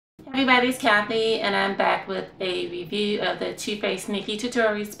everybody, it's Kathy and I'm back with a review of the Too Faced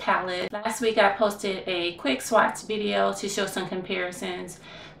Nikkietutorials Palette. Last week I posted a quick swatch video to show some comparisons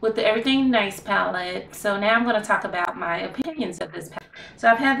with the Everything Nice palette. So now I'm going to talk about my opinions of this palette. So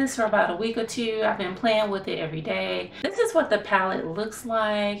I've had this for about a week or two. I've been playing with it every day. This is what the palette looks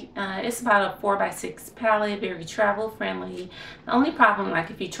like. It's about a 4x6 palette, very travel friendly. The only problem,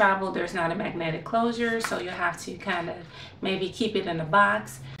 like if you travel, there's not a magnetic closure, so you'll have to kind of maybe keep it in a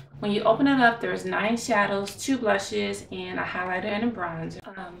box. When you open it up, there's 9 shadows, 2 blushes, and a highlighter and a bronzer.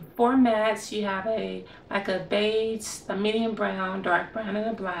 4 mattes. You have like a beige, a medium brown, dark brown,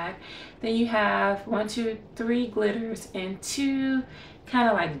 and a black. Then you have 1, 2, 3 glitters and 2 kind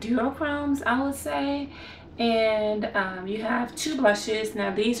of like duochromes, I would say. And you have 2 blushes.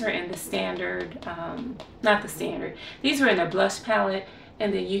 Now these are in the standard, not the standard. These are in the blush palette.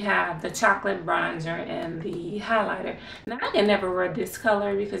 And then you have the chocolate bronzer and the highlighter. Now I can never wear this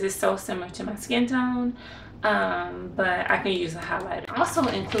color because it's so similar to my skin tone, but I can use a highlighter. Also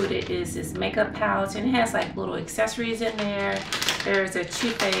included is this makeup pouch, and it has like little accessories in there. There's a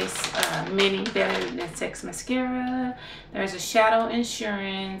Too Faced mini Better Than Sex mascara. There's a shadow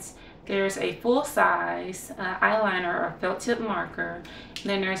insurance. There's a full-size eyeliner or felt tip marker.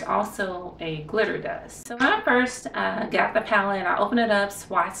 Then there's also a glitter dust. So when I first got the palette, I opened it up,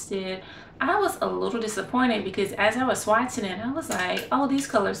 swatched it. I was a little disappointed because as I was swatching it, I was like, oh, these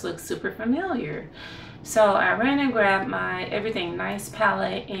colors look super familiar. So I ran and grabbed my Everything Nice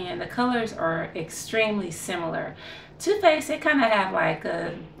palette, and the colors are extremely similar. Too Faced, they kind of have like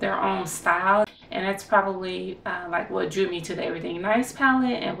their own style, and that's probably like what drew me to the Everything Nice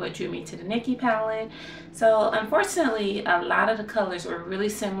palette and what drew me to the Nikkie palette. So unfortunately, a lot of the colors were really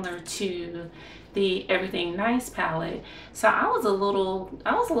similar to the Everything Nice palette. So I was a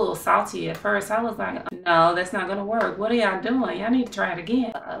little salty at first. I was like, no, that's not gonna work. What are y'all doing? Y'all need to try it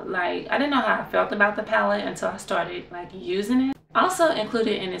again. Like, I didn't know how I felt about the palette until I started like using it. Also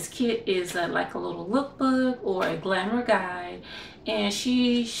included in this kit is like a little lookbook or a glamour guide, and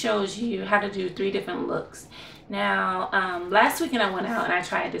she shows you how to do 3 different looks. Now last weekend I went out and I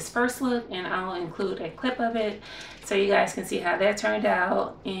tried this first look, and I'll include a clip of it so you guys can see how that turned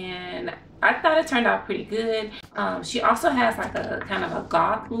out, and I thought it turned out pretty good. She also has like a kind of a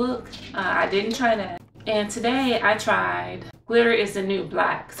goth look. I didn't try that. And today I tried Glitter is the New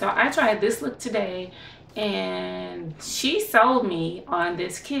Black. So I tried this look today, and she sold me on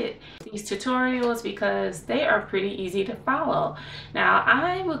this kit, these tutorials, because they are pretty easy to follow. Now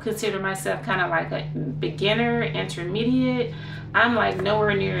I would consider myself kind of like a beginner, intermediate. I'm like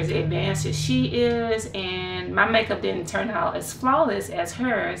nowhere near as advanced as she is, and my makeup didn't turn out as flawless as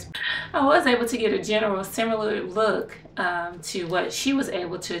hers. I was able to get a general similar look to what she was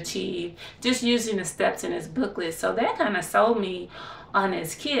able to achieve just using the steps in this booklet. So that kind of sold me on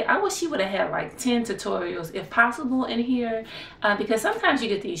this kit. I wish she would have had like 10 tutorials if possible in here, because sometimes you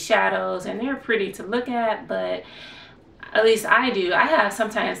get these shadows and they're pretty to look at, but at least I do. I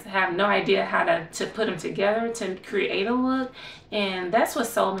sometimes have no idea how to put them together to create a look, and that's what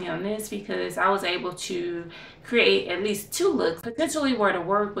sold me on this, because I was able to create at least 2 looks, potentially where to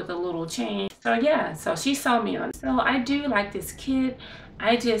work with a little change. So yeah, so she sold me on it. So I do like this kit.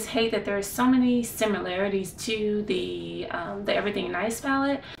 I just hate that there's so many similarities to the Everything Nice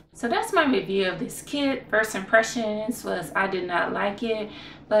palette. So that's my review of this kit. First impressions was I did not like it,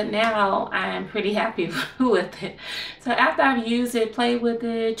 but now I'm pretty happy with it. So after I've used it, played with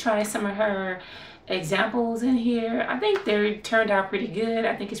it, tried some of her examples in here, I think they turned out pretty good.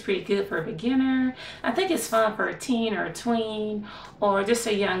 I think it's pretty good for a beginner. I think it's fun for a teen or a tween, or just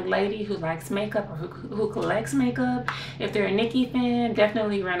a young lady who likes makeup or who collects makeup. If they're a Nikkie fan,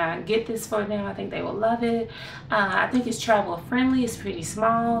 definitely run out and get this for them. I think they will love it. I think it's travel friendly. It's pretty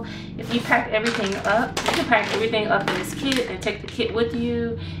small. If you pack everything up, you can pack everything up in this kit and take the kit with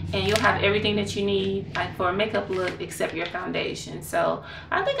you, and you'll have everything that you need like for a makeup look except your foundation. So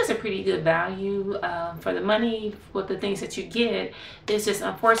I think it's a pretty good value for the money with the things that you get. It's just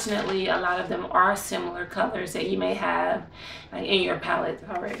unfortunately a lot of them are similar colors that you may have in your palette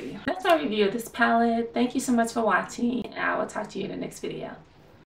already. That's my review of this palette. Thank you so much for watching, and I will talk to you in the next video.